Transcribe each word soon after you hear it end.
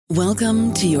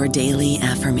Welcome to your daily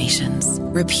affirmations.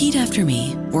 Repeat after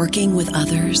me. Working with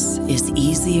others is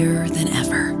easier than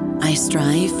ever. I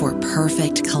strive for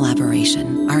perfect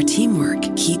collaboration. Our teamwork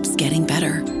keeps getting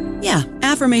better. Yeah,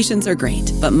 affirmations are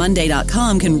great, but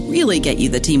Monday.com can really get you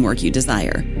the teamwork you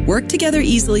desire. Work together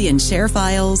easily and share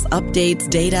files, updates,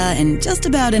 data, and just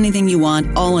about anything you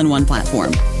want all in one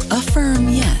platform. Affirm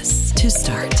yes to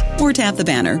start, or tap the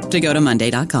banner to go to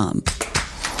Monday.com.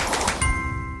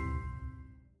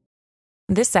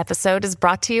 This episode is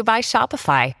brought to you by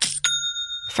Shopify.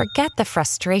 Forget the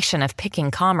frustration of picking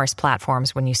commerce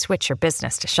platforms when you switch your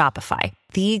business to Shopify,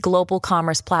 the global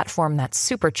commerce platform that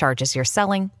supercharges your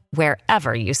selling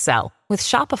wherever you sell. With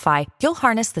Shopify, you'll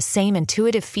harness the same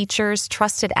intuitive features,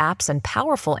 trusted apps, and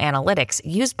powerful analytics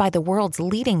used by the world's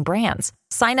leading brands.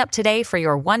 Sign up today for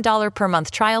your $1 per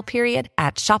month trial period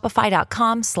at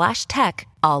shopify.com/tech,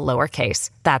 all lowercase.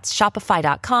 That's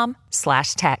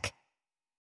shopify.com/tech.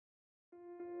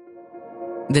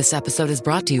 This episode is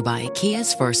brought to you by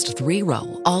Kia's first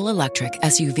 3-row, all-electric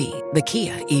SUV, the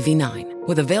Kia EV9,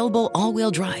 with available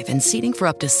all-wheel drive and seating for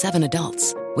up to 7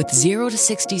 adults, with 0 to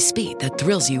 60 speed that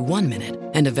thrills you 1 minute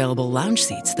and available lounge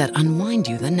seats that unwind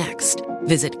you the next.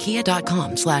 Visit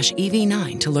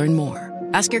kia.com/EV9 to learn more.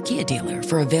 Ask your Kia dealer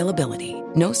for availability.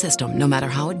 No system, no matter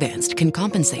how advanced, can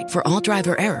compensate for all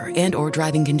driver error and or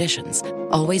driving conditions.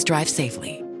 Always drive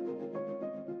safely.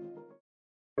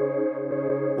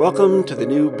 Welcome to the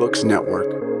New Books Network.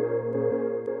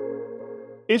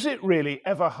 Is it really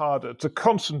ever harder to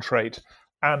concentrate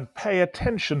and pay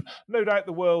attention? No doubt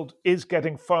the world is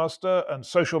getting faster and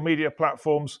social media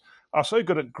platforms are so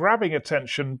good at grabbing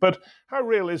attention, but how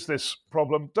real is this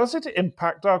problem? Does it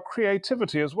impact our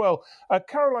creativity as well?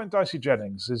 Carolyn Dicey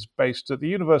Jennings is based at the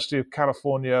University of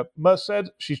California,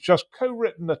 Merced. She's just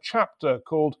co-written a chapter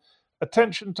called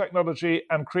Attention, Technology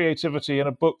and Creativity in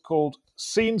a book called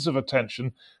Scenes of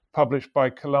Attention, published by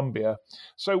Columbia.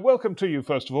 So welcome to you,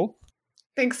 first of all.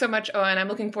 Thanks so much, Owen. I'm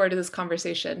looking forward to this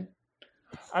conversation.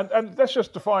 And let's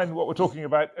just define what we're talking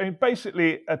about. I mean,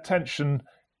 basically, attention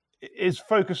is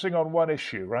focusing on one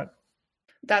issue, right?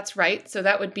 That's right. So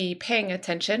that would be paying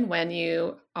attention when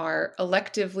you are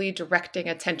electively directing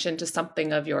attention to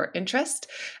something of your interest.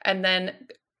 And then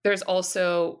there's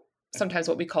also sometimes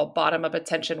what we call bottom-up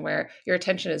attention, where your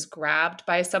attention is grabbed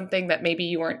by something that maybe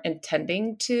you weren't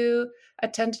intending to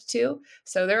attend to.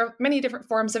 So there are many different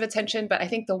forms of attention, but I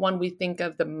think the one we think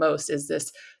of the most is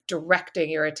this directing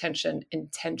your attention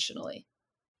intentionally.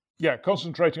 Yeah,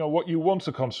 concentrating on what you want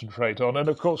to concentrate on. And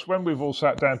of course, when we've all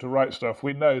sat down to write stuff,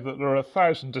 we know that there are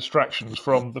 1,000 distractions,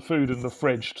 from the food in the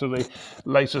fridge to the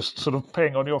latest sort of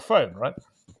ping on your phone, right?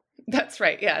 That's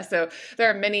right. Yeah. So there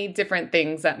are many different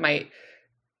things that might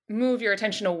move your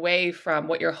attention away from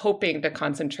what you're hoping to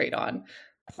concentrate on.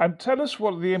 And tell us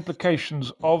what are the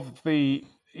implications of the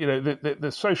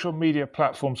social media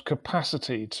platform's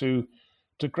capacity to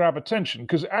grab attention,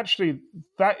 because actually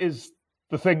that is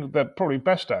the thing they're probably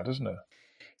best at, isn't it?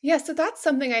 Yeah, so that's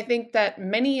something I think that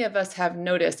many of us have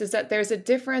noticed, is that there's a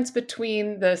difference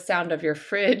between the sound of your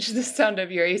fridge, the sound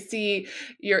of your AC,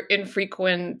 your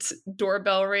infrequent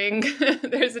doorbell ring.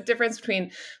 There's a difference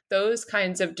between those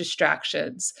kinds of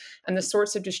distractions and the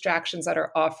sorts of distractions that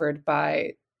are offered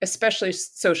by especially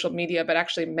social media, but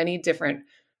actually many different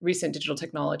recent digital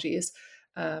technologies.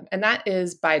 And that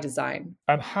is by design.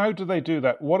 And how do they do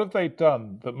that? What have they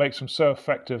done that makes them so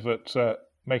effective at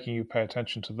making you pay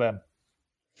attention to them?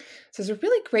 So there's a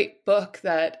really great book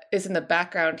that is in the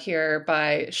background here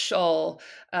by Shull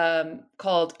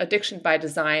called Addiction by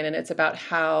Design. And it's about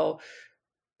how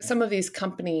some of these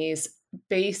companies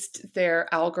based their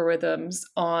algorithms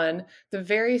on the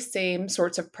very same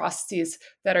sorts of processes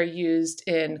that are used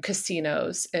in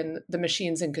casinos and the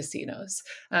machines in casinos,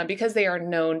 because they are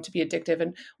known to be addictive.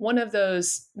 And one of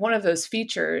those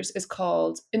features is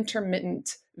called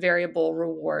intermittent variable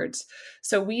rewards.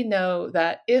 So we know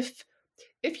that if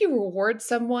you reward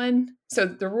someone, so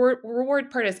the reward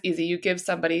part is easy. You give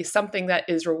somebody something that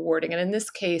is rewarding. And in this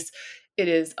case, it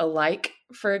is a like,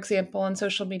 for example, on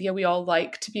social media. We all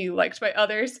like to be liked by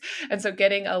others. And so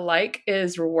getting a like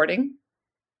is rewarding.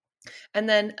 And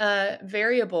then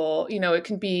variable, it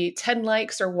can be 10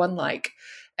 likes or 1 like.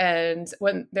 And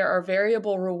when there are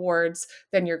variable rewards,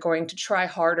 then you're going to try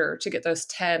harder to get those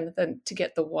 10 than to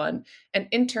get the 1. And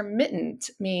intermittent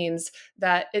means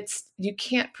that you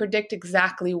can't predict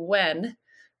exactly when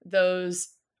those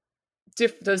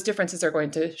differences are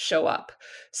going to show up.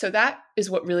 So that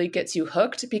is what really gets you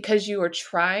hooked, because you're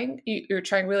trying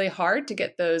really hard to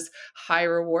get those high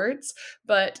rewards,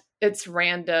 but it's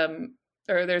random,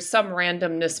 or there's some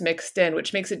randomness mixed in,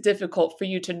 which makes it difficult for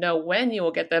you to know when you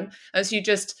will get them, as you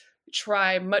just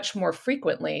try much more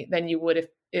frequently than you would if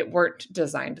it weren't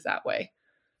designed that way.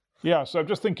 Yeah, so I'm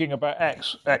just thinking about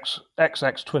X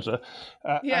Twitter.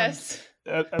 Yes.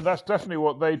 And that's definitely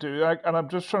what they do. And I'm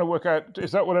just trying to work out,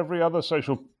 is that what every other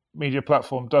social media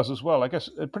platform does as well? I guess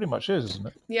it pretty much is, isn't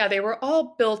it? Yeah, they were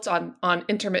all built on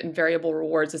intermittent variable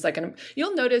rewards. It's like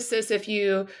you'll notice this if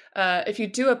you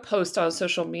do a post on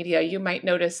social media, you might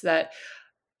notice that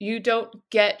you don't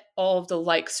get all of the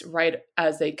likes right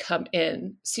as they come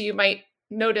in. So you might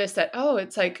notice that,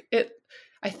 it's like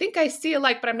I think I see a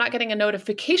like, but I'm not getting a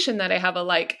notification that I have a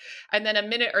like. And then a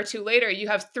minute or two later, you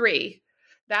have 3.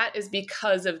 That is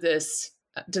because of this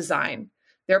design.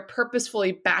 They're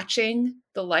purposefully batching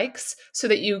the likes so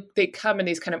that they come in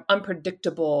these kind of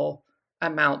unpredictable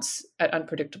amounts at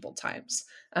unpredictable times.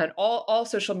 And all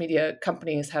social media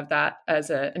companies have that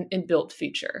as an inbuilt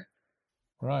feature.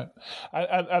 Right.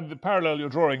 And the parallel you're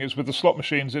drawing is with the slot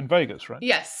machines in Vegas, right?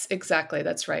 Yes, exactly.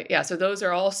 That's right. Yeah. So those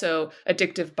are also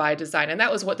addictive by design. And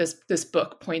that was what this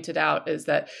book pointed out, is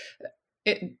that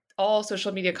all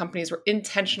social media companies were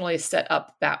intentionally set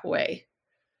up that way.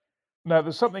 Now,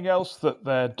 there's something else that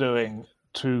they're doing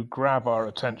to grab our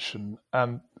attention.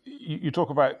 And you talk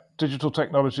about digital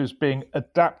technologies being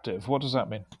adaptive. What does that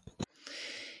mean?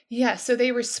 Yeah. So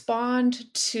they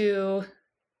respond to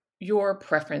your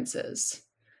preferences.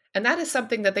 And that is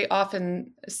something that they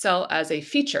often sell as a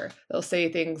feature. They'll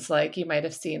say things like, you might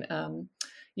have seen,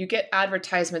 you get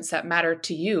advertisements that matter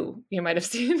to you. You might have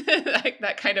seen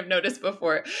that kind of notice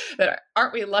before, that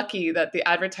aren't we lucky that the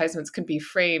advertisements can be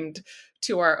framed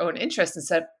to our own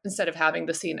interests instead of having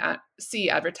to see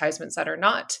advertisements that are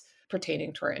not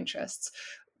pertaining to our interests.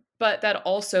 But that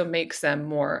also makes them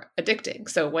more addicting.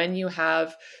 So when you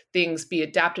have things be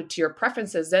adapted to your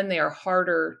preferences, then they are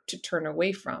harder to turn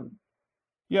away from.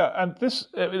 Yeah, and there's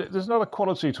another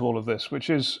quality to all of this, which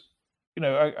is,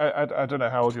 I don't know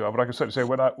how old you are, but I can certainly say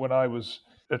when I was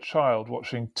a child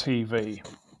watching TV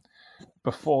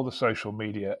before the social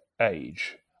media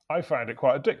age, I found it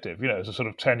quite addictive. You know, as a sort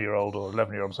of 10-year-old or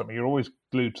 11-year-old or something, you're always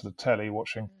glued to the telly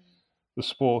watching the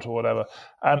sport or whatever.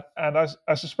 And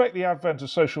I suspect the advent of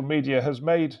social media has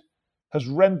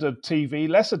rendered TV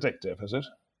less addictive, has it?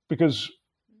 Because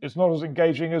it's not as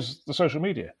engaging as the social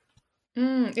media.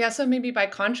 Yeah, so maybe by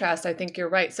contrast, I think you're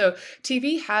right. So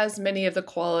TV has many of the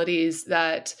qualities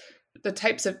that the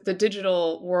types of the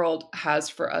digital world has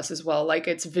for us as well. Like,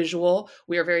 it's visual.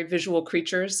 We are very visual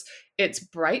creatures. It's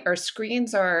bright. Our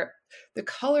screens are, the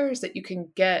colors that you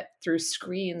can get through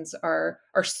screens are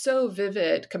so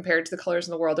vivid compared to the colors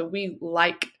in the world. And we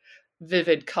like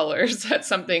vivid colors. That's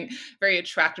something very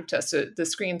attractive to us. So the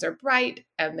screens are bright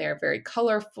and they're very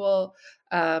colorful.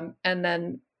 And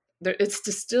then it's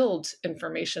distilled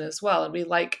information as well, and we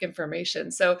like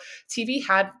information. So TV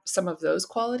had some of those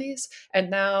qualities, and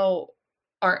now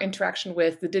our interaction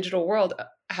with the digital world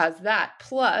has that,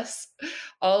 plus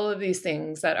all of these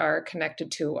things that are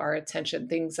connected to our attention,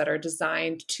 things that are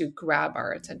designed to grab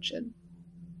our attention.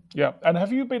 Yeah, and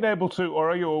have you been able to,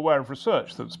 or are you aware of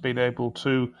research that's been able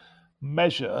to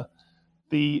measure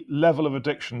the level of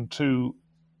addiction to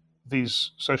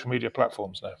these social media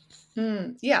platforms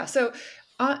now? Yeah, so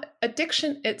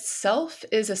addiction itself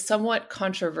is a somewhat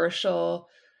controversial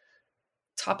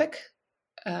topic.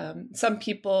 Some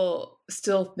people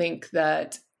still think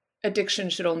that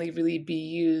addiction should only really be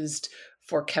used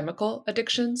for chemical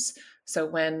addictions. So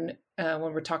when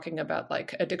we're talking about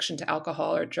like addiction to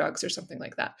alcohol or drugs or something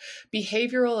like that,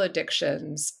 behavioral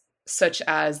addictions, such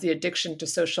as the addiction to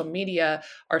social media,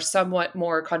 are somewhat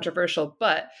more controversial.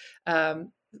 But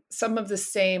some of the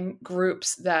same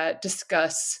groups that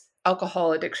discuss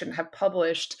alcohol addiction have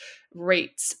published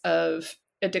rates of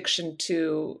addiction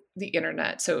to the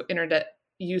internet. So internet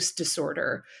use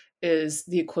disorder is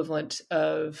the equivalent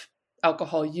of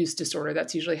alcohol use disorder.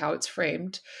 That's usually how it's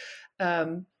framed.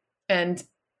 And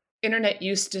internet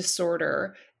use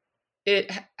disorder,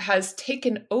 it has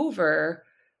taken over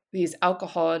these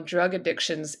alcohol and drug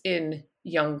addictions in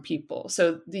young people.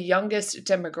 So the youngest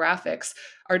demographics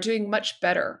are doing much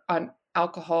better on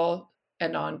alcohol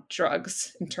and on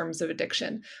drugs in terms of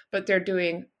addiction, but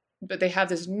they have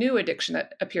this new addiction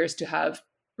that appears to have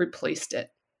replaced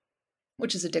it,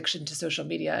 which is addiction to social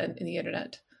media and the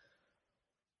internet.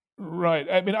 Right.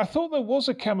 I mean, I thought there was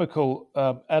a chemical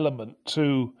element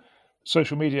to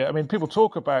social media. I mean, people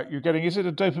talk about you getting, is it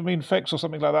a dopamine fix or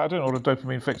something like that? I don't know what a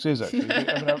dopamine fix is, actually.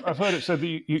 I mean, I've heard it said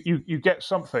that you get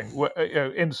something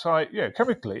inside,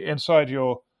 chemically inside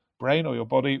your brain or your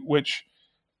body, which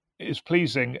is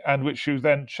pleasing and which you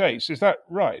then chase. Is that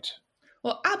right?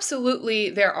 Well,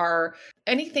 absolutely.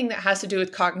 Anything that has to do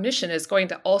with cognition is going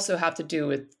to also have to do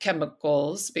with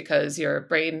chemicals, because your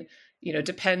brain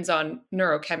depends on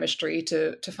neurochemistry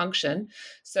to function.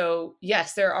 So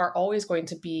yes, there are always going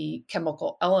to be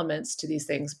chemical elements to these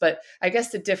things, but I guess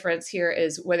the difference here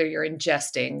is whether you're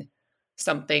ingesting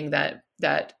something that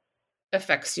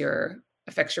affects your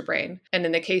brain. And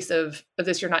in the case of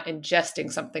this, you're not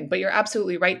ingesting something, but you're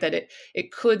absolutely right that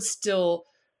it could still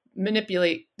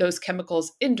manipulate those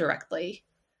chemicals indirectly.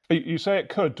 You say it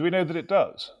could. Do we know that it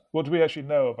does? What do we actually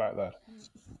know about that?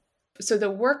 So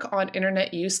the work on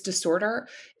internet use disorder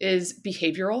is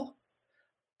behavioral.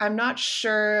 I'm not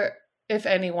sure if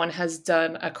anyone has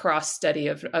done a cross study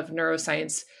of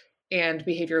neuroscience and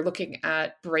behavior looking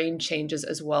at brain changes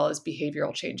as well as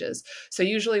behavioral changes. So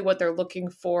usually what they're looking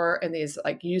for in these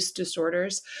like use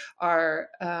disorders are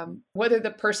whether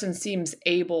the person seems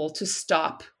able to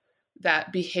stop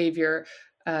that behavior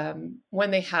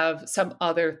when they have some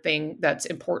other thing that's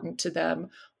important to them,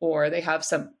 or they have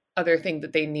some other thing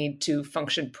that they need to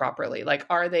function properly. Like,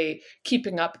 are they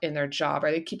keeping up in their job?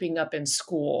 Are they keeping up in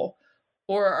school?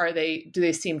 Or do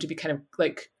they seem to be kind of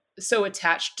like so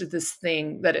attached to this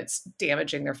thing that it's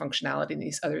damaging their functionality in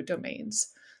these other domains?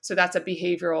 So that's a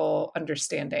behavioral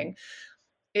understanding.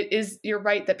 You're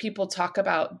right that people talk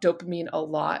about dopamine a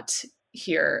lot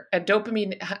here, and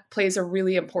dopamine plays a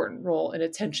really important role in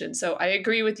attention. So I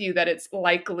agree with you that it's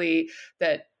likely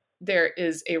that there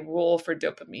is a role for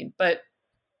dopamine, but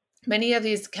many of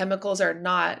these chemicals are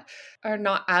not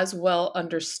as well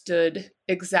understood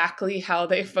exactly how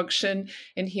they function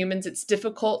in humans. It's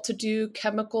difficult to do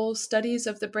chemical studies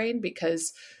of the brain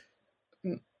because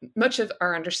much of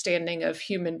our understanding of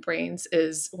human brains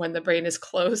is when the brain is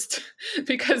closed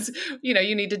because you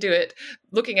need to do it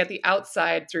looking at the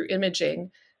outside through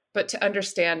imaging. But to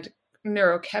understand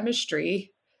neurochemistry,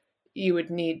 you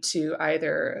would need to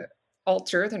either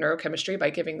alter the neurochemistry by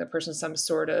giving the person some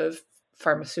sort of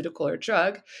pharmaceutical or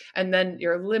drug, and then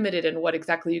you're limited in what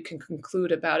exactly you can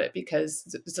conclude about it because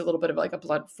it's a little bit of like a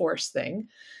blunt force thing.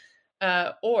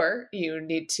 Or you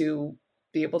need to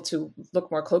be able to look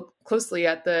more closely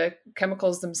at the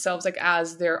chemicals themselves, like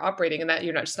as they're operating, and that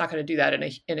you're just not going to do that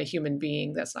in a human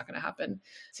being. That's not going to happen.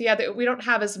 So yeah, we don't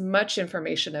have as much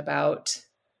information about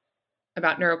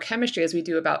neurochemistry as we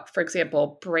do about, for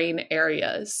example, brain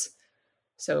areas.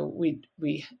 So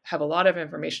we have a lot of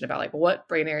information about like what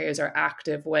brain areas are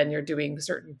active when you're doing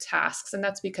certain tasks, and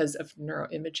that's because of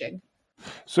neuroimaging.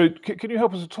 So can you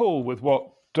help us at all with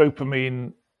what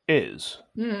dopamine is?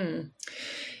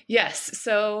 Yes.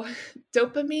 So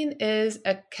dopamine is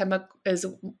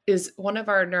is one of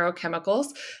our neurochemicals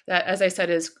that, as I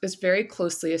said, is very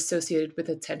closely associated with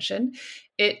attention.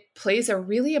 It plays a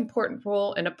really important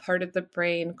role in a part of the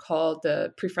brain called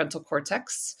the prefrontal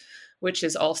cortex, which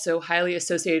is also highly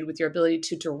associated with your ability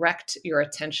to direct your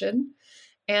attention.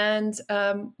 And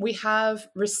we have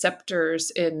receptors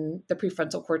in the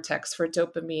prefrontal cortex for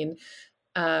dopamine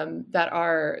that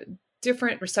are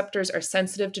different. Receptors are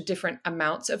sensitive to different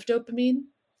amounts of dopamine.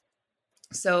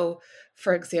 So,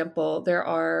 for example, there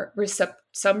are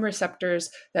some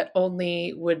receptors that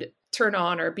only would turn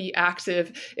on or be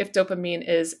active if dopamine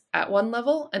is at one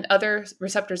level, and other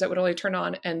receptors that would only turn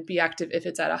on and be active if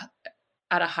it's at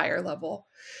a higher level.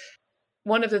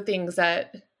 One of the things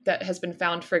that has been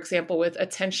found, for example, with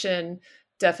attention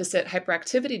deficit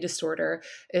hyperactivity disorder,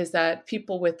 is that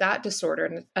people with that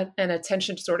disorder, an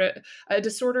attention disorder, a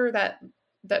disorder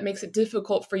that makes it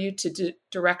difficult for you to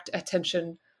direct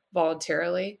attention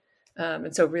voluntarily,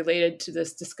 and so related to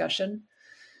this discussion,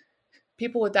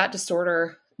 people with that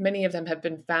disorder, many of them have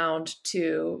been found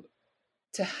to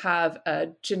have a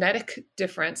genetic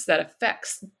difference that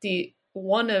affects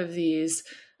one of these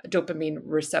dopamine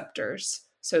receptors.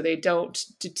 So they don't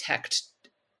detect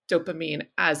dopamine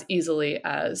as easily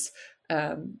as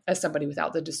somebody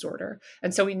without the disorder.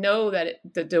 And so we know that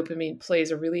the dopamine plays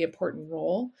a really important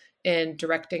role in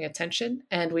directing attention.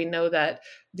 And we know that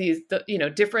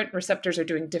different receptors are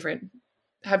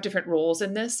have different roles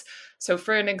in this. So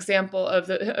for an example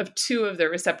of two of the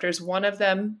receptors, one of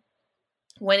them,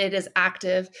 when it is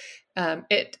active,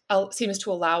 it seems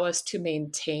to allow us to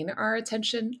maintain our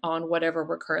attention on whatever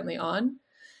we're currently on.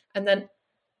 And then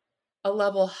a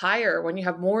level higher, when you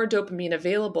have more dopamine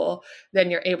available, then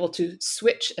you're able to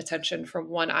switch attention from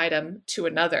one item to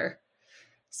another.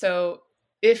 So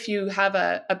if you have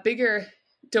a bigger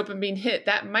dopamine hit,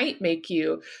 that might make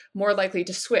you more likely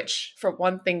to switch from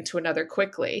one thing to another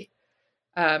quickly.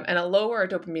 And a lower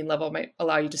dopamine level might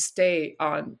allow you to stay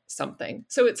on something.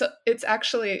 So it's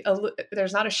actually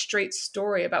there's not a straight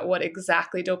story about what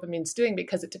exactly dopamine's doing,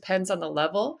 because it depends on the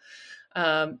level.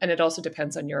 And it also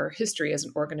depends on your history as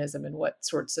an organism and what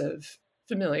sorts of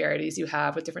familiarities you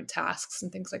have with different tasks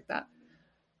and things like that.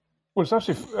 Well, it's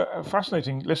absolutely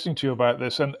fascinating listening to you about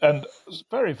this, and it's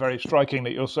very, very striking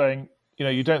that you're saying,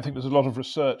 you don't think there's a lot of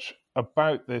research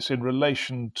about this in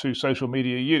relation to social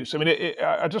media use. I mean,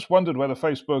 I just wondered whether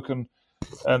Facebook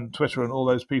and Twitter and all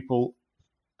those people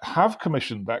have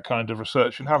commissioned that kind of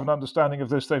research and have an understanding of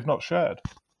this they've not shared.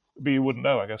 But you wouldn't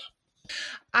know, I guess.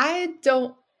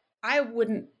 I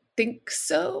wouldn't think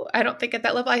so. I don't think at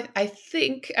that level. I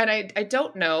think, and I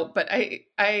don't know, but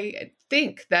I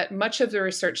think that much of the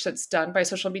research that's done by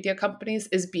social media companies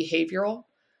is behavioral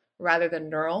rather than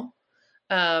neural.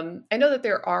 I know that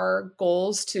there are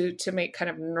goals to make kind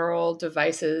of neural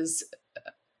devices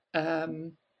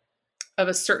of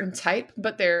a certain type,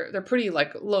 but they're pretty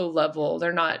like low level.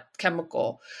 They're not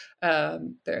chemical.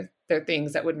 They're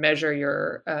things that would measure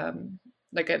your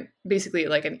basically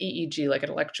like an EEG, like an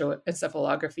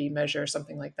electroencephalography measure,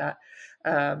 something like that,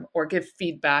 or give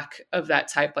feedback of that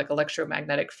type, like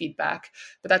electromagnetic feedback.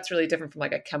 But that's really different from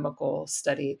like a chemical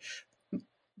study.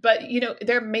 But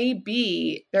there may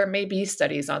be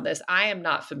studies on this. I am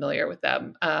not familiar with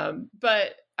them,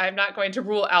 but I'm not going to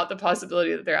rule out the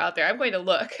possibility that they're out there. I'm going to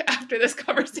look after this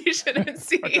conversation and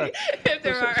see if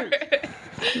there are.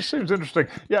 This seems interesting.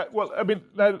 Yeah, well, I mean,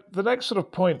 now the next sort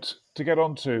of point to get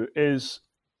onto is,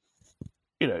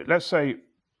 let's say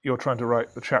you're trying to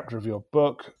write the chapter of your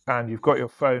book and you've got your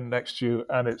phone next to you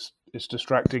and it's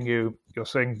distracting you. You're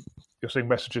seeing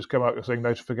messages come up, you're seeing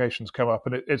notifications come up,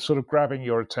 and it's sort of grabbing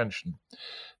your attention.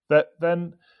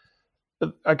 Then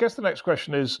I guess the next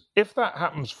question is, if that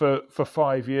happens for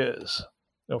 5 years,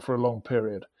 or for a long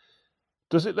period,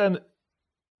 does it then,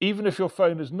 even if your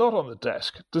phone is not on the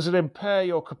desk, does it impair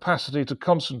your capacity to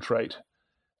concentrate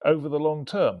over the long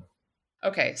term?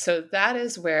 Okay, so that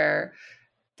is where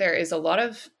there is a lot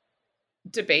of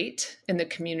debate in the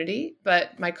community,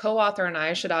 but my co-author and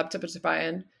I, Shadab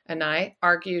Tabatabayan, and I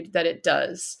argued that it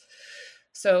does.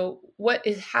 So what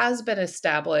has been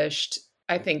established,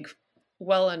 I think,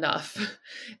 well enough,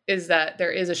 is that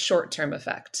there is a short-term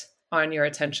effect on your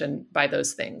attention by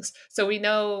those things. So we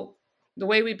know, the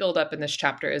way we build up in this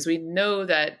chapter is we know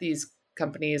that these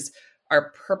companies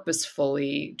are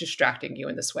purposefully distracting you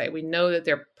in this way. We know that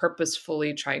they're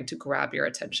purposefully trying to grab your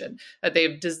attention, that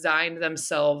they've designed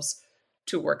themselves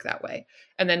to work that way.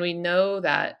 And then we know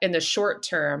that in the short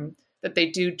term, that they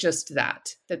do just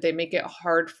that they make it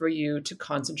hard for you to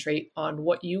concentrate on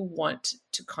what you want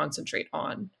to concentrate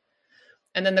on.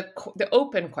 And then the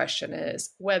open question is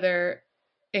whether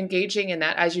engaging in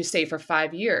that, as you say, for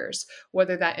 5 years,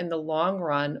 whether that in the long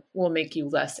run will make you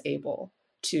less able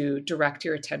to direct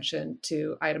your attention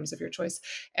to items of your choice.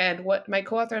 And what my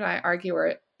co-author and I argue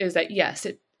is that, yes,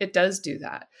 it does do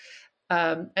that.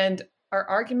 And our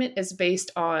argument is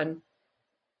based on,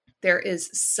 there is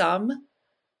some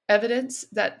evidence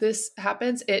that this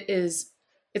happens.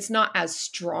 It's not as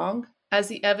strong as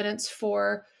the evidence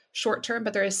for short-term,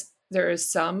 but there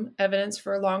is some evidence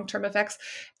for long-term effects.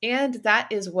 And that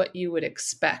is what you would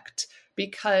expect,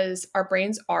 because our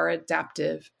brains are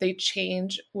adaptive. They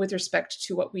change with respect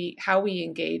to how we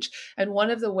engage. And one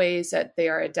of the ways that they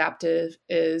are adaptive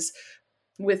is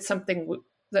with something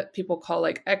that people call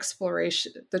like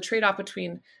exploration, the trade-off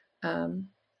between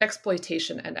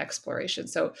exploitation and exploration.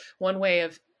 So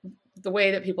the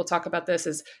way that people talk about this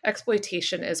is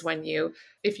exploitation is when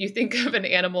if you think of an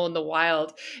animal in the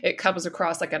wild, it comes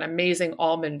across like an amazing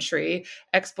almond tree.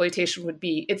 Exploitation would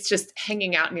be, it's just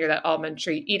hanging out near that almond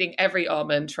tree, eating every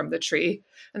almond from the tree.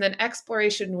 And then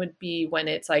exploration would be when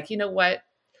it's like, you know what,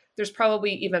 there's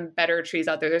probably even better trees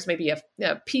out there. There's maybe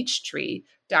a peach tree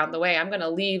down the way. I'm going to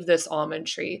leave this almond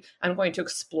tree. I'm going to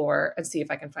explore and see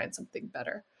if I can find something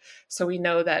better. So we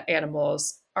know that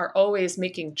animals are always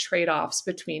making trade-offs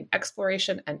between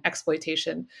exploration and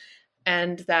exploitation,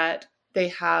 and that they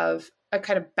have a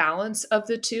kind of balance of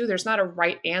the two. There's not a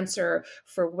right answer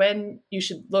for when you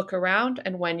should look around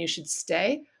and when you should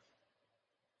stay.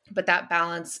 But that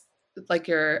balance, like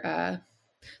the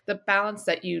balance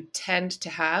that you tend to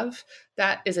have,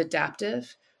 that is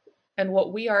adaptive. And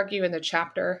what we argue in the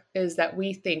chapter is that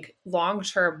we think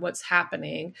long-term what's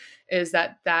happening is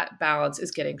that balance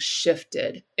is getting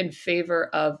shifted in favor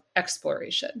of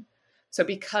exploration. So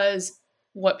because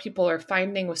what people are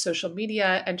finding with social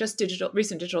media and just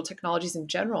recent digital technologies in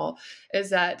general is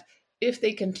that if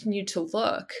they continue to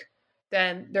look,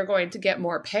 then they're going to get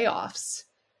more payoffs.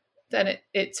 Then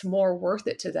it's more worth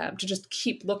it to them to just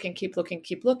keep looking,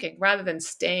 rather than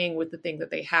staying with the thing that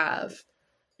they have.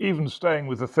 Even staying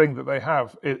with the thing that they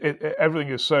have,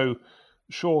 everything is so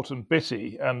short and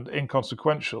bitty and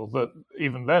inconsequential that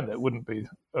even then it wouldn't be,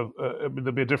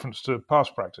 there'd be a difference to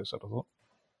past practice, I thought.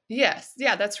 Yes,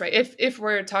 yeah, that's right. If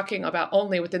we're talking about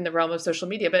only within the realm of social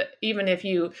media, but even if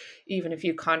you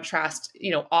contrast,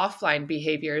 offline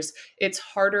behaviors, it's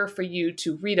harder for you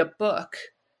to read a book.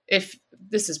 If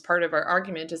this is part of our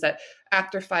argument, is that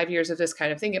after 5 years of this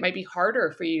kind of thing, it might be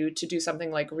harder for you to do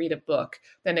something like read a book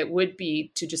than it would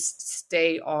be to just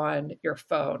stay on your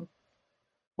phone.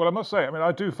 Well, I must say,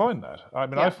 I do find that.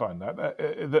 Yeah. I find that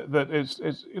it's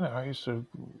I used to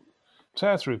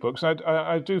tear through books.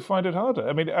 I do find it harder.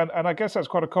 And I guess that's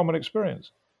quite a common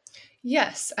experience.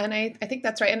 Yes, and I think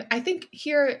that's right. And I think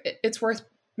here it's worth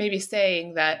maybe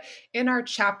saying that in our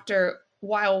chapter,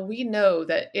 while we know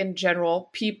that in general,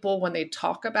 people, when they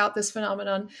talk about this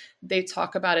phenomenon, they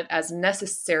talk about it as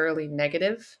necessarily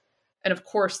negative. And of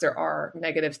course, there are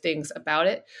negative things about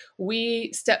it.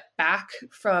 We step back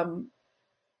from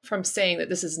saying that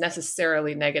this is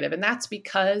necessarily negative. And that's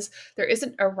because there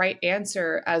isn't a right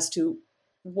answer as to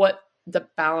what the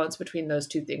balance between those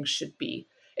two things should be.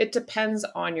 It depends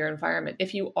on your environment.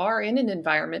 If you are in an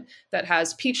environment that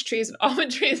has peach trees and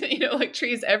almond trees, like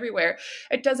trees everywhere,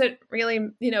 it doesn't really,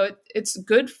 it's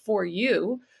good for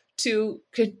you to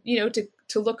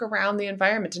look around the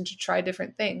environment and to try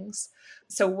different things.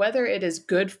 So whether it is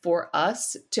good for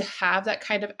us to have that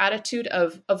kind of attitude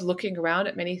of looking around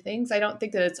at many things, I don't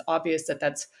think that it's obvious that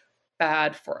that's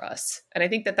bad for us. And I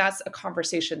think that that's a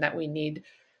conversation that we need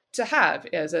to have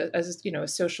as a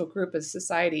social group, as a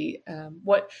society.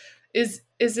 What is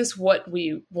this what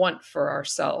we want for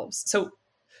ourselves? So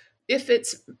if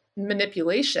it's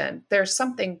manipulation, there's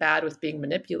something bad with being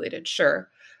manipulated, sure.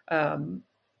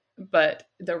 But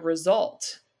the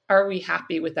result, are we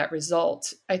happy with that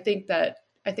result? I think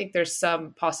there's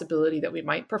some possibility that we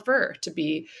might prefer to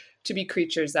be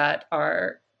creatures that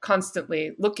are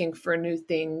constantly looking for new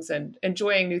things and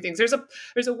enjoying new things.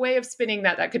 There's a way of spinning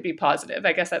that could be positive.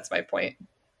 I guess that's my point.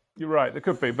 You're right, there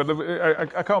could be, but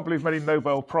I can't believe many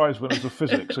Nobel Prize winners of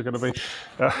physics are going to be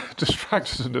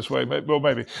distracted in this way. Well,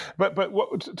 maybe. But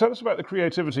tell us about the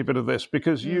creativity bit of this,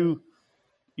 because you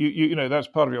that's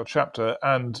part of your chapter.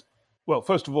 And well,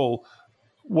 first of all,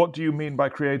 what do you mean by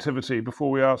creativity before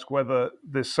we ask whether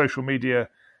this social media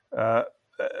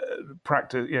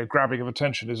practice, grabbing of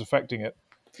attention, is affecting it?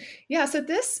 Yeah, so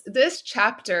this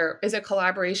chapter is a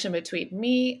collaboration between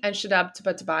me and Shadab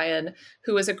Tabatabayan,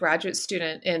 who is a graduate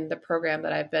student in the program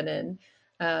that I've been in.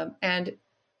 And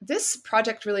this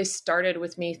project really started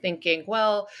with me thinking,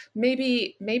 well,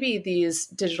 maybe these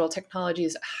digital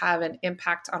technologies have an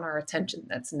impact on our attention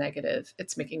that's negative.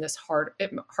 It's making us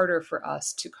harder for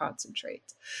us to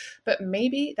concentrate. But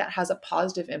maybe that has a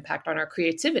positive impact on our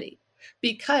creativity,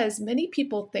 because many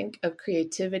people think of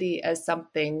creativity as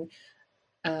something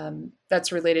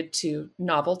that's related to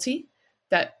novelty,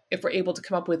 that if we're able to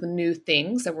come up with new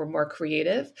things, then we're more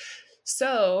creative.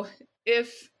 So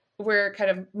if we're kind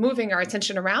of moving our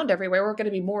attention around everywhere, we're going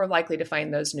to be more likely to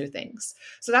find those new things.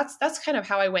 So that's kind of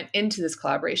how I went into this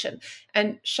collaboration.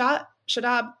 And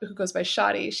Shadab, who goes by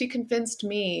Shadi, she convinced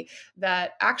me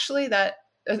that actually that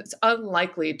it's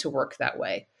unlikely to work that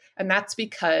way. And that's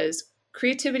because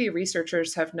creativity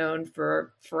researchers have known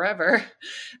for forever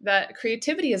that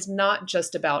creativity is not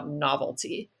just about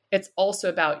novelty. It's also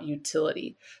about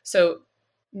utility. So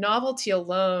novelty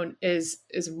alone is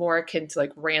more akin to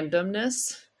like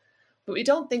randomness, but we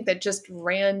don't think that just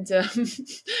random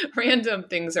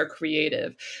things are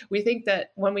creative. We think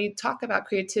that when we talk about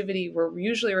creativity, we're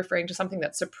usually referring to something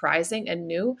that's surprising and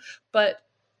new, but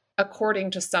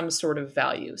according to some sort of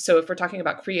value. So if we're talking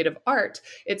about creative art,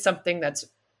 it's something that's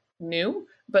new,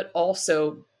 but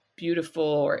also beautiful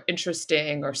or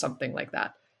interesting or something like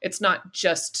that. It's not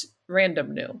just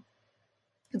random new.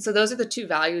 And so those are the two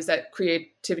values that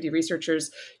creativity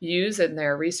researchers use in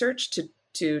their research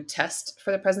to test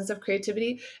for the presence of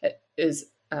creativity, is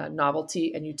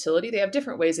novelty and utility. They have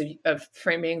different ways of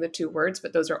framing the two words,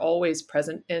 but those are always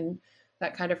present in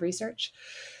that kind of research.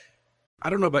 I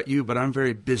don't know about you, but I'm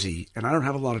very busy and I don't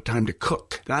have a lot of time to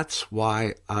cook. That's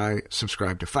why I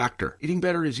subscribe to Factor. Eating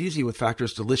better is easy with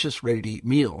Factor's delicious, ready-to-eat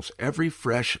meals. Every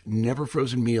fresh, never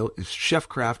frozen meal is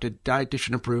chef-crafted,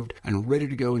 dietitian approved, and ready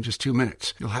to go in just 2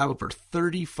 minutes. You'll have over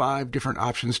 35 different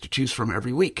options to choose from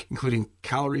every week, including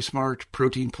Calorie Smart,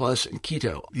 Protein Plus, and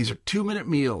Keto. These are 2-minute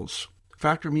meals.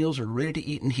 Factor meals are ready to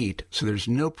eat and heat, so there's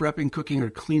no prepping, cooking,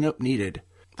 or cleanup needed.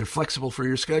 They're flexible for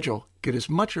your schedule, Get as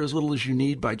much or as little as you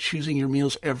need by choosing your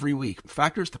meals every week.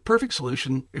 Factor is the perfect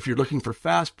solution if you're looking for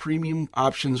fast, premium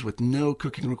options with no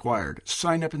cooking required.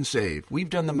 Sign up and save. We've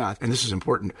done the math, and this is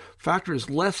important. Factor is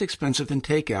less expensive than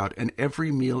takeout, and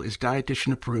every meal is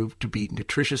dietitian approved to be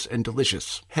nutritious and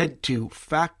delicious. Head to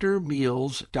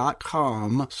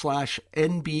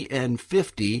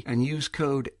factormeals.com/NBN50 and use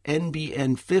code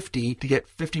NBN50 to get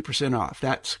 50% off.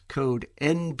 That's code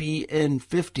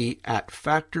NBN50 at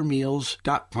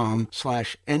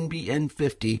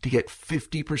factormeals.com/NBN50 to get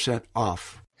 50%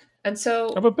 off. And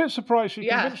so I'm a bit surprised she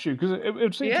convinced you, because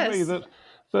it seemed to me that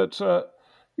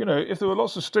if there were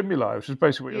lots of stimuli, which is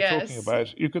basically what you're talking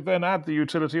about, you could then add the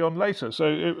utility on later. So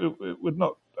it would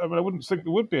not. I mean, I wouldn't think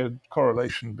there would be a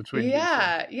correlation between these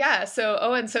things. So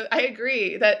Owen, so I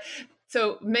agree that.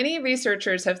 So many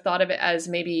researchers have thought of it as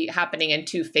maybe happening in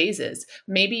two phases.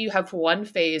 Maybe you have one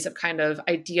phase of kind of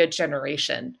idea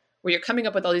generation, where you're coming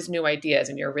up with all these new ideas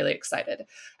and you're really excited.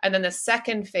 And then the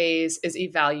second phase is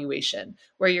evaluation,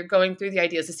 where you're going through the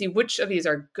ideas to see which of these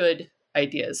are good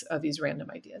ideas, of these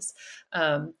random ideas.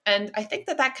 And I think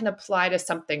that can apply to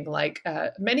something like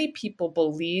many people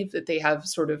believe that they have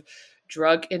sort of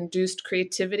drug-induced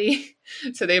creativity.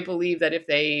 So they believe that if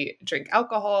they drink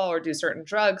alcohol or do certain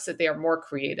drugs, that they are more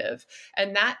creative.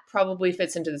 And that probably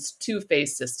fits into this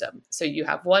two-phase system. So you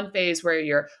have one phase where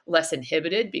you're less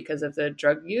inhibited because of the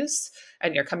drug use,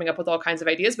 and you're coming up with all kinds of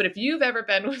ideas. But if you've ever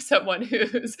been with someone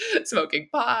who's smoking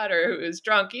pot or who's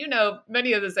drunk,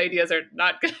 many of those ideas are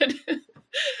not good.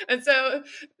 And so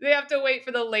they have to wait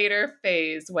for the later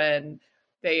phase when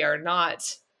they are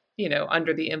not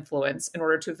under the influence, in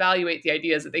order to evaluate the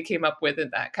ideas that they came up with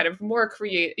in that kind of more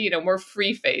more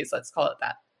free phase, let's call it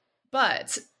that.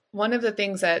 But one of the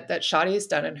things that Shadi has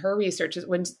done in her research is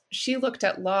when she looked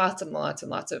at lots and lots and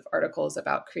lots of articles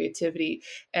about creativity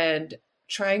and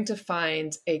trying to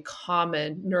find a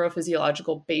common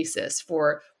neurophysiological basis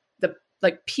for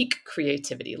the peak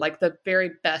creativity, like the very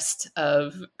best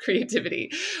of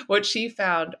creativity. What she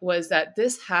found was that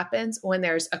this happens when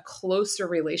there's a closer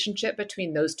relationship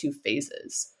between those two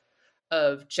phases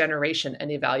of generation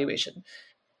and evaluation.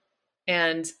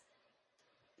 And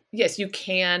yes, you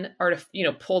can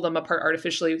pull them apart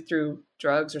artificially through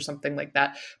drugs or something like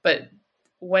that. But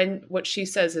what she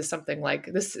says is something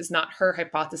like, this is not her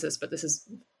hypothesis, but this is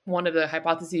one of the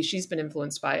hypotheses she's been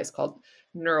influenced by, is called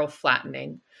neural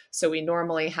flattening. So we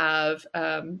normally have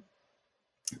a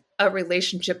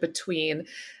relationship between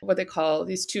what they call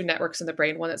these two networks in the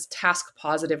brain, one that's task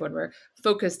positive when we're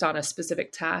focused on a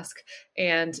specific task,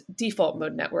 and default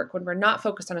mode network when we're not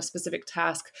focused on a specific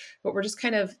task, but we're just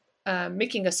kind of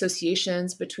making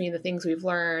associations between the things we've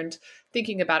learned,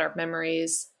 thinking about our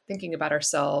memories, thinking about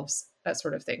ourselves, that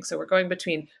sort of thing. So we're going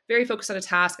between very focused on a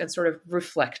task and sort of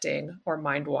reflecting or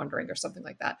mind wandering or something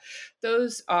like that.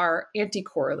 Those are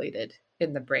anti-correlated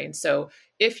in the brain. So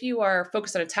if you are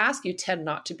focused on a task, you tend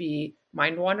not to be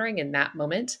mind wandering in that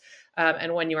moment.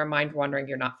 And when you are mind wandering,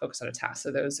 you're not focused on a task.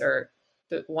 So those are,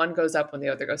 the one goes up when the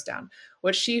other goes down.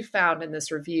 What she found in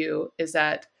this review is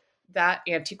that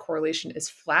anti-correlation is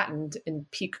flattened in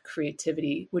peak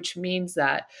creativity, which means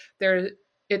that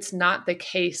it's not the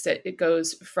case that it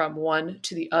goes from one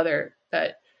to the other,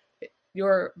 that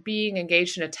you're being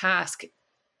engaged in a task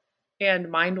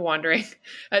and mind wandering,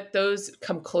 that those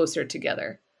come closer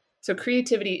together. So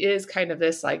creativity is kind of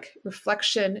this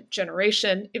reflection,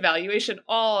 generation, evaluation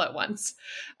all at once.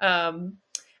 And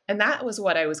that was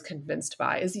what I was convinced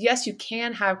by, is yes, you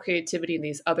can have creativity in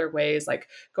these other ways, like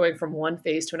going from one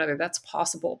phase to another. That's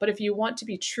possible. But if you want to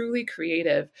be truly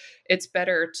creative, it's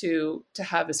better to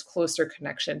have this closer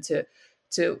connection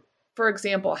to, for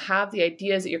example, have the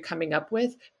ideas that you're coming up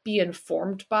with be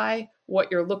informed by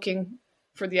what you're looking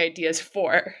for the ideas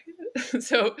for.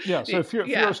 So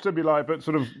fewer stimuli, but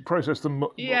sort of process them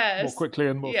more quickly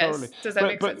and more thoroughly. Does that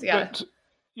make sense?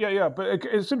 Yeah. But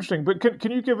it's interesting. But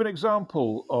can you give an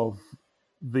example of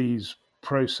these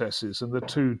processes and the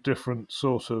two different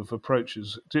sort of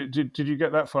approaches? Did you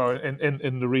get that far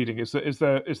in the reading? Is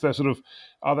there sort of,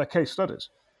 are there case studies?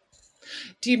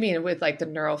 Do you mean with the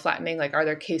neural flattening? Are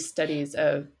there case studies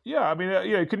of? Yeah, I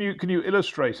mean, can you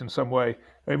illustrate in some way?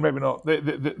 I mean, maybe not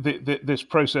this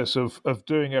process of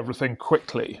doing everything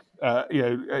quickly.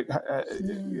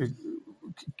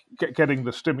 Getting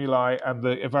the stimuli and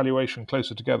the evaluation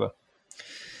closer together.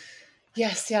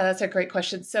 Yes, that's a great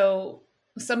question. So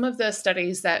some of the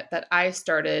studies that I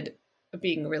started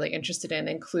being really interested in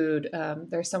include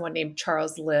there's someone named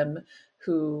Charles Lim,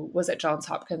 who was at Johns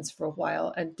Hopkins for a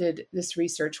while and did this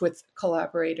research with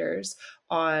collaborators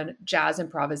on jazz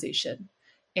improvisation.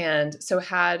 And so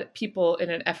had people in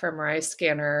an fMRI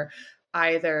scanner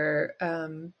either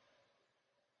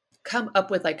come up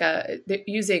with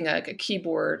using a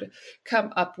keyboard,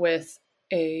 come up with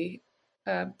a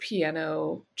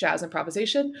piano jazz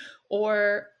improvisation.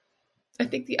 Or I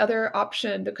think the other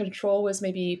option to control was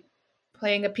maybe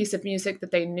playing a piece of music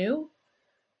that they knew,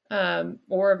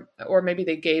 or maybe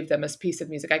they gave them a piece of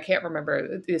music. I can't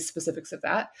remember the specifics of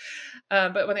that.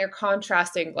 But when they're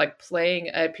contrasting, like playing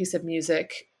a piece of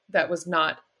music that was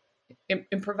not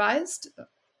improvised,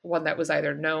 one that was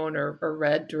either known or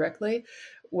read directly,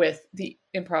 with the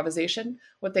improvisation,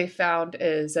 what they found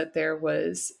is that there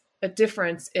was a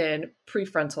difference in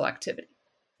prefrontal activity.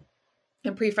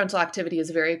 And prefrontal activity is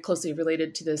very closely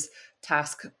related to this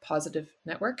task positive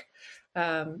network.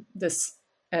 And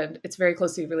it's very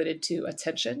closely related to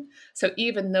attention. So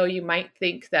even though you might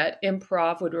think that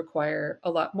improv would require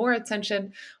a lot more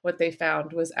attention, what they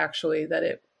found was actually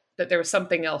that there was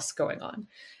something else going on.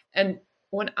 And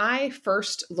when I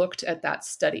first looked at that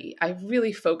study, I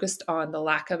really focused on the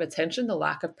lack of attention, the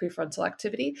lack of prefrontal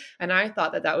activity. And I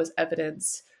thought that was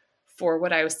evidence for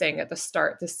what I was saying at the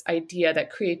start, this idea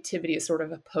that creativity is sort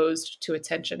of opposed to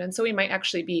attention. And so we might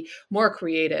actually be more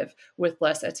creative with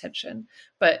less attention.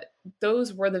 But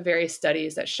those were the very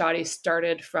studies that Shadi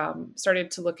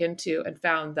started to look into, and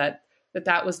found that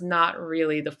was not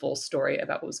really the full story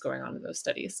about what was going on in those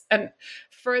studies. And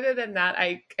further than that,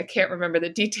 I can't remember the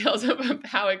details of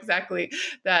how exactly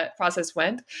that process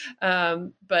went.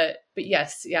 But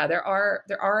yes, there are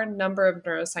a number of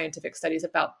neuroscientific studies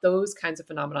about those kinds of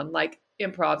phenomenon, like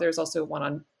improv. There's also one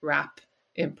on rap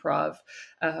improv.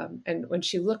 And when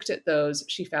she looked at those,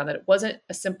 she found that it wasn't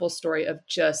a simple story of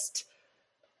just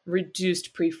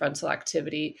reduced prefrontal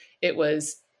activity. It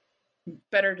was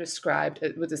better described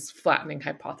with this flattening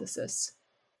hypothesis.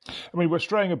 I mean, we're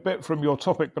straying a bit from your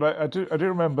topic, but I do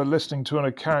remember listening to an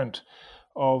account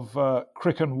of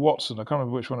Crick and Watson, I can't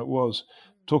remember which one it was,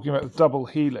 talking about the double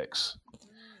helix.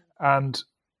 And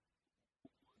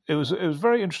it was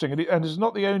very interesting. And it's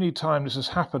not the only time this has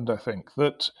happened, I think,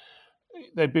 that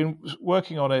they'd been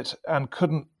working on it and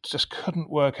couldn't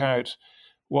work out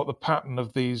what the pattern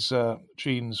of these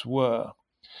genes were.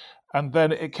 And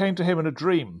then it came to him in a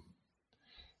dream,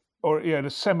 or in a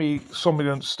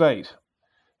semi-somnolent state,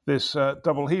 this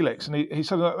double helix, and he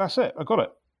said, "That's it, I got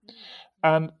it."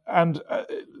 And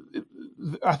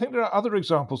I think there are other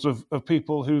examples of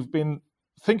people who've been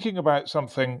thinking about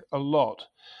something a lot,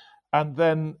 and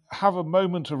then have a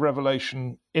moment of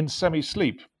revelation in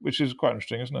semi-sleep, which is quite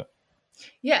interesting, isn't it?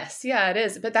 Yes, yeah, it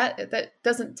is. But that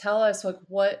doesn't tell us like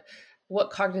what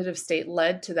cognitive state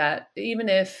led to that, even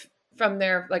if from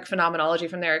their phenomenology,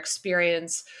 from their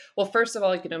experience. Well, first of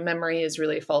all, memory is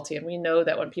really faulty. And we know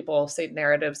that when people say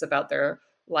narratives about their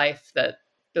life, that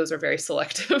those are very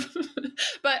selective.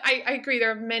 But I agree. There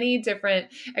are many different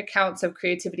accounts of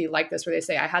creativity like this, where they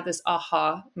say, I had this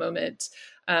aha moment.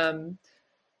 And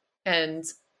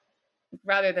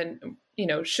rather than,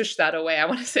 shush that away, I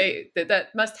want to say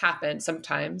that must happen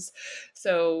sometimes.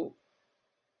 So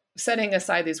setting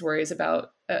aside these worries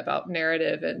about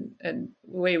narrative and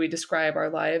the way we describe our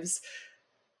lives,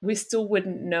 we still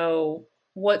wouldn't know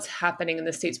what's happening in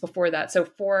the states before that. So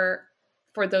for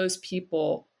those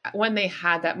people, when they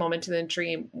had that moment in the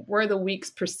dream, were the weeks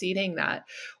preceding that,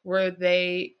 were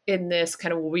they in this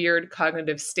kind of weird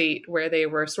cognitive state where they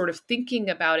were sort of thinking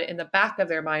about it in the back of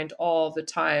their mind all the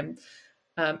time?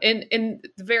 In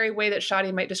the very way that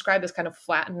Shadi might describe this kind of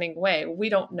flattening way. We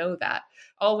don't know that.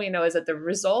 All we know is that the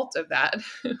result of that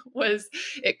was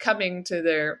it coming to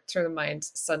their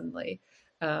minds suddenly.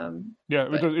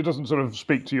 It doesn't sort of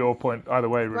speak to your point either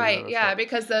way, really. Right, yeah,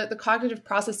 because the cognitive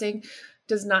processing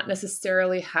does not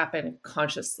necessarily happen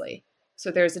consciously.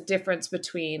 So there's a difference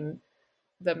between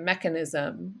the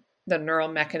mechanism, the neural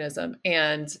mechanism,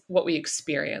 and what we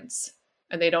experience.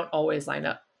 And they don't always line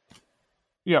up.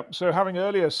 Yeah. So having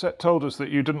earlier told us that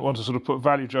you didn't want to sort of put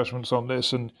value judgments on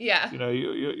this, and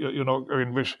you're not.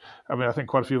 I think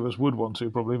quite a few of us would want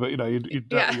to probably, but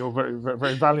you're very,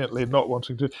 very valiantly not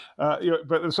wanting to. But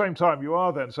at the same time, you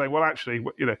are then saying, well, actually,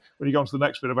 when you go on to the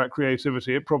next bit about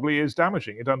creativity, it probably is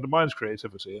damaging. It undermines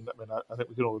creativity, and I think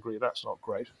we can all agree that's not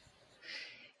great.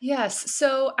 Yes.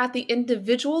 So at the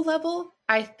individual level,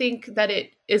 I think that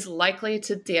it is likely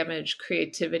to damage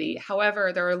creativity.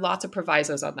 However, there are lots of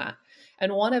provisos on that.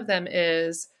 And one of them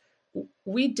is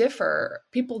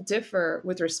people differ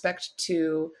with respect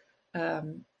to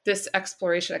this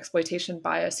exploitation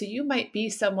bias. So you might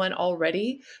be someone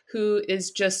already who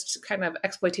is just kind of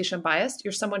exploitation biased.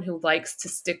 You're someone who likes to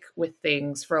stick with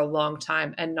things for a long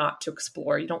time and not to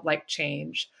explore. You don't like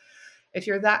change. If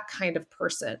you're that kind of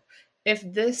person, if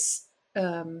this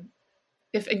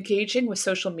if engaging with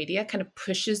social media kind of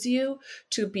pushes you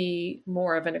to be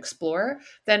more of an explorer,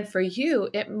 then for you,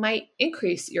 it might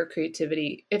increase your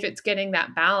creativity if it's getting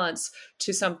that balance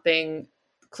to something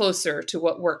closer to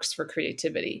what works for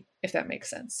creativity, if that makes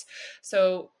sense.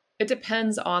 So it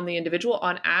depends on the individual.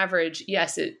 On average,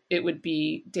 yes, it would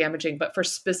be damaging, but for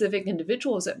specific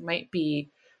individuals, it might be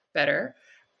better.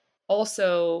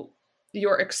 Also,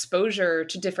 your exposure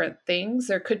to different things,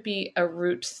 there could be a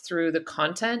route through the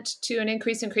content to an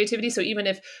increase in creativity. So even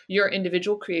if your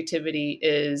individual creativity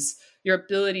is, your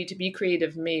ability to be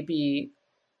creative may be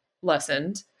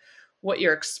lessened, what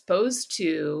you're exposed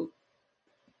to,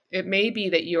 it may be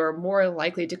that you're more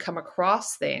likely to come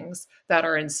across things that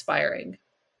are inspiring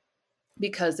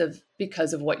because of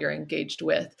what you're engaged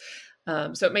with.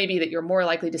 So it may be that you're more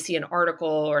likely to see an article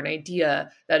or an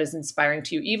idea that is inspiring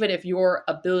to you, even if your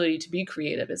ability to be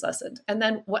creative is lessened. And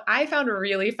then what I found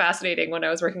really fascinating when I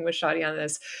was working with Shadi on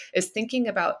this is thinking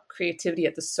about creativity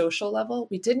at the social level.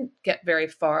 We didn't get very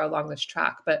far along this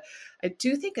track, but I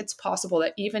do think it's possible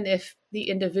that even if the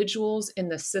individuals in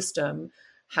the system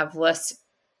have less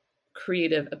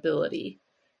creative ability,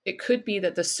 it could be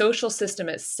that the social system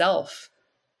itself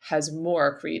has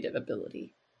more creative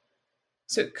ability.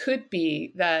 So it could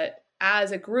be that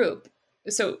as a group,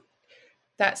 so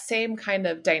that same kind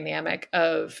of dynamic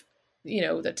of,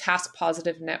 the task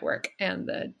positive network and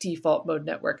the default mode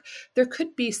network, there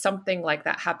could be something like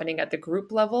that happening at the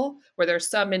group level, where there's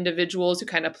some individuals who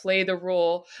kind of play the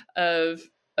role of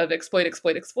exploit,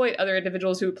 other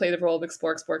individuals who play the role of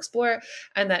explore,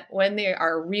 and that when they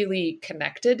are really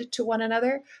connected to one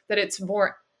another, that it's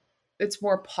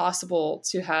more possible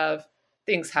to have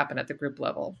things happen at the group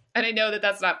level. And I know that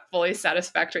that's not fully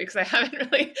satisfactory because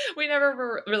we never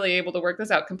were really able to work this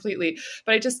out completely.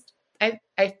 But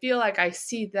I feel like I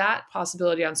see that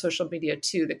possibility on social media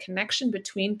too. The connection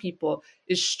between people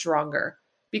is stronger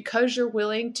because you're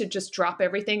willing to just drop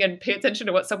everything and pay attention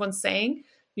to what someone's saying.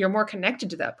 You're more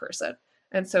connected to that person.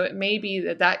 And so it may be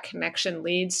that connection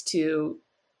leads to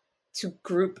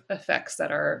group effects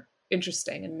that are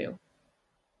interesting and new.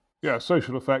 Yeah,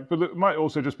 social effect, but it might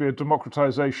also just be a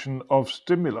democratization of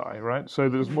stimuli, right? So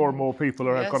there's more and more people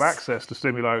who have got access to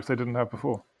stimuli which they didn't have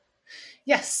before.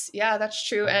 Yes, yeah, that's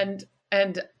true. And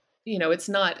it's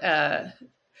not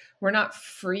we're not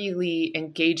freely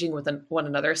engaging with one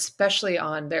another, especially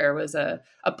there was a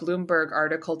Bloomberg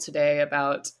article today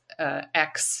about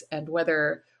X and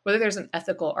whether there's an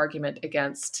ethical argument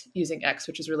against using X,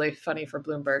 which is really funny for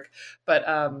Bloomberg, but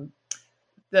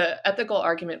the ethical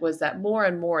argument was that more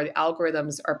and more the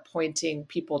algorithms are pointing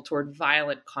people toward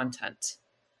violent content.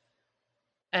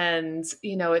 And,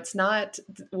 it's not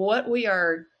what we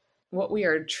are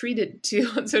treated to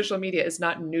on social media is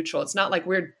not neutral. It's not like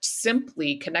we're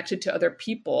simply connected to other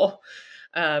people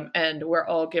and we're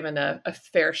all given a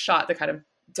fair shot, the kind of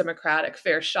democratic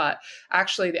fair shot.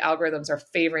 Actually, the algorithms are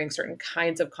favoring certain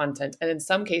kinds of content. And in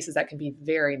some cases that can be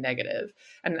very negative.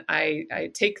 And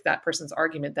I take that person's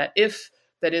argument that if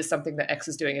that is something that X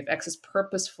is doing, if X is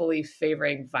purposefully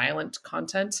favoring violent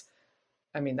content,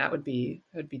 I mean, that would be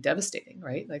devastating,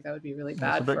 right? Like that would be really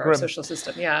bad for our social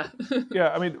system. Yeah. Yeah.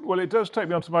 I mean, well, it does take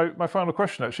me on to my final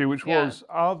question, actually, which was,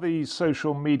 are these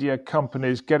social media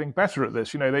companies getting better at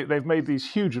this? They've made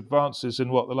these huge advances in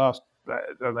the last,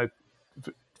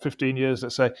 15 years,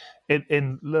 let's say,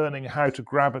 in learning how to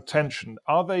grab attention.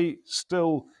 Are they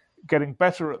still getting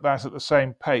better at that at the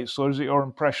same pace, or is it your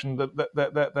impression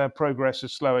that their progress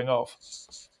is slowing off?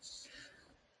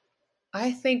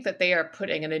 I think that they are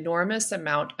putting an enormous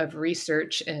amount of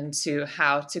research into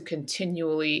how to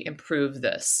continually improve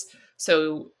this.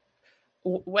 So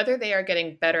whether they are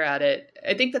getting better at it,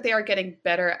 I think that they are getting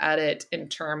better at it in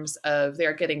terms of they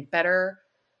are getting better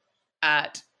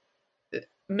at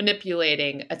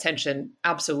manipulating attention.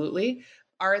 Absolutely.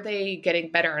 Are they getting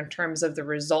better in terms of the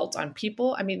result on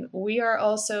people? I mean,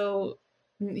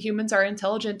 humans are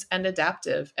intelligent and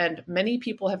adaptive, and many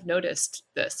people have noticed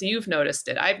this. You've noticed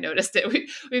it. I've noticed it.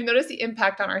 We've noticed the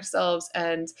impact on ourselves.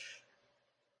 And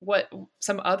what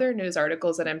some other news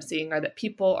articles that I'm seeing are that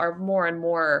people are more and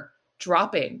more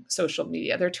dropping social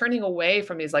media. They're turning away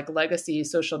from these like legacy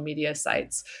social media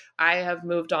sites. I have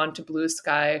moved on to Blue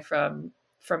Sky from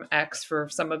X for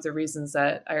some of the reasons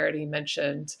that I already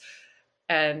mentioned.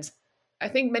 And I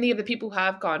think many of the people who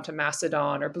have gone to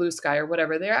Mastodon or Blue Sky or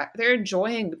whatever, they're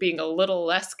enjoying being a little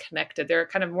less connected. They're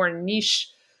kind of more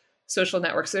niche social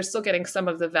networks. They're still getting some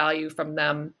of the value from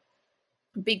them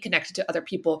being connected to other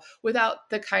people without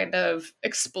the kind of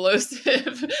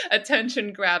explosive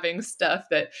attention grabbing stuff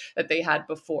that they had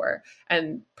before,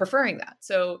 and preferring that.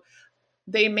 So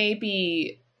they may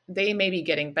be they may be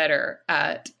getting better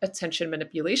at attention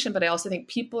manipulation, but I also think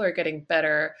people are getting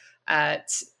better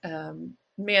at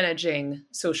managing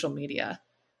social media,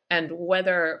 and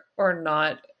whether or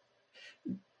not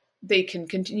they can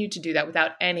continue to do that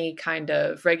without any kind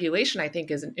of regulation, I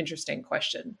think is an interesting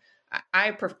question.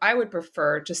 I would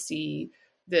prefer to see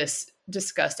this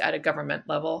discussed at a government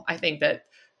level. I think that,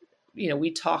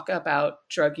 we talk about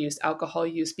drug use, alcohol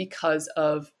use because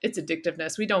of its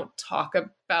addictiveness. We don't talk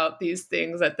about these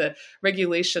things at the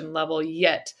regulation level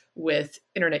yet with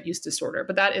internet use disorder,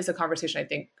 but that is a conversation I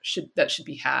think should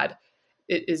be had.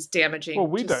 It is damaging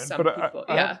some people.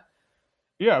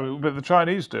 But the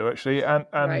Chinese do actually, and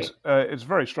right. It's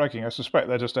very striking. I suspect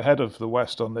they're just ahead of the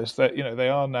West on this. That they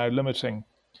are now limiting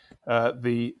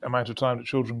the amount of time that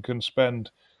children can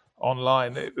spend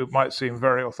online. It might seem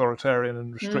very authoritarian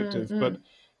and restrictive, but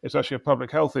it's actually a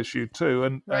public health issue too.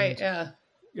 And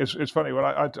it's funny when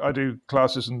I do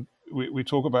classes and we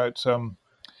talk about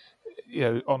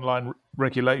online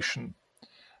regulation,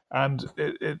 and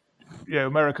it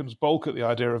Americans balk at the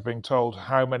idea of being told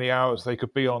how many hours they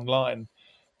could be online.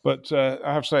 But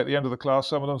I have to say, at the end of the class,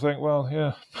 some of them think, well,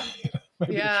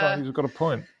 maybe the Chinese have got a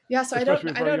point. Yeah, so I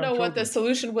don't know what the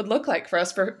solution would look like for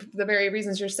us for the very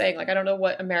reasons you're saying. Like, I don't know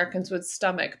what Americans would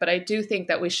stomach, but I do think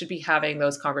that we should be having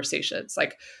those conversations.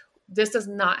 Like, this does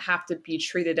not have to be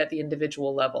treated at the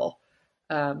individual level.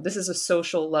 This is a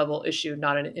social level issue,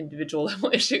 not an individual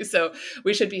level issue. So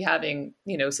we should be having,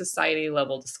 society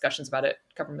level discussions about it,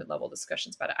 government level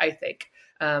discussions about it, I think.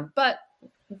 But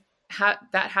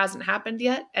that hasn't happened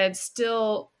yet. And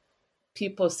still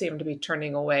people seem to be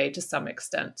turning away to some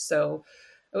extent. So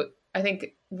I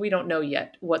think we don't know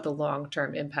yet what the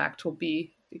long-term impact will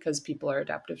be because people are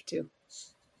adaptive too.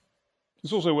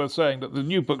 It's also worth saying that the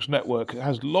New Books Network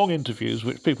has long interviews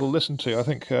which people listen to. I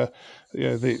think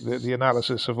the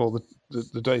analysis of all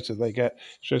the data they get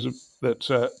shows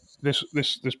that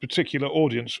this particular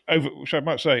audience, which I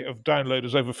might say of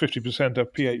downloaders, over 50%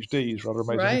 have PhDs. Rather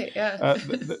amazing, right? Yeah.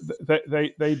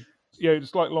 They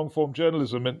it's like long form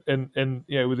journalism in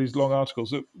with these long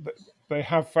articles. They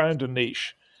have found a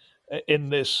niche in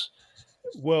this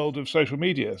world of social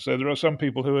media. So there are some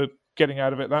people who are getting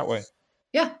out of it that way.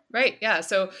 Yeah, right. Yeah.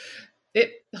 So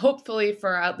it hopefully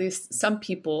for at least some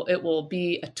people, it will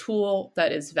be a tool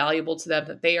that is valuable to them,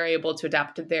 that they are able to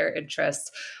adapt to their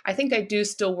interests. I think I do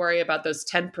still worry about those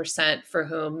 10% for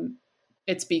whom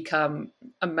it's become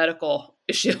a medical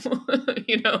issue,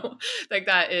 like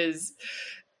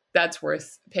that's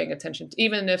worth paying attention to.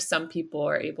 Even if some people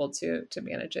are able to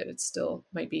manage it, it still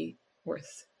might be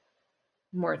worth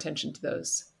more attention to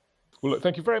those. Well, look,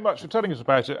 thank you very much for telling us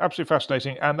about it. Absolutely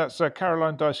fascinating. And that's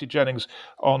Carolyn Dicey Jennings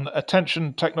on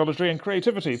attention, technology and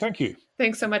creativity. Thank you.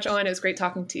 Thanks so much, Owen. It was great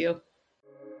talking to you.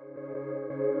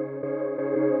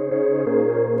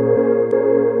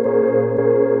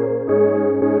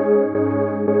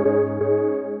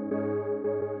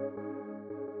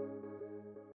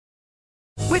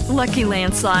 With Lucky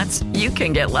Land Slots, you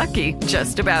can get lucky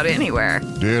just about anywhere.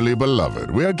 Dearly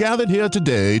beloved, we are gathered here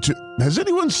today to... Has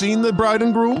anyone seen the bride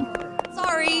and groom?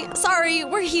 Sorry,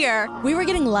 we're here. We were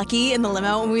getting lucky in the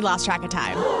limo and we lost track of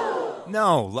time.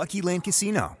 No, Lucky Land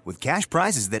Casino, with cash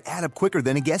prizes that add up quicker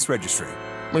than a guest registry.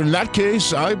 In that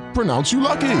case, I pronounce you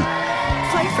lucky.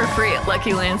 Play for free at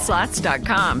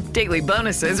LuckyLandSlots.com. Daily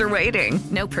bonuses are waiting.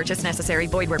 No purchase necessary.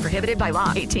 Void where prohibited by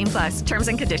law. 18+. Terms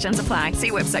and conditions apply.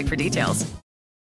 See website for details.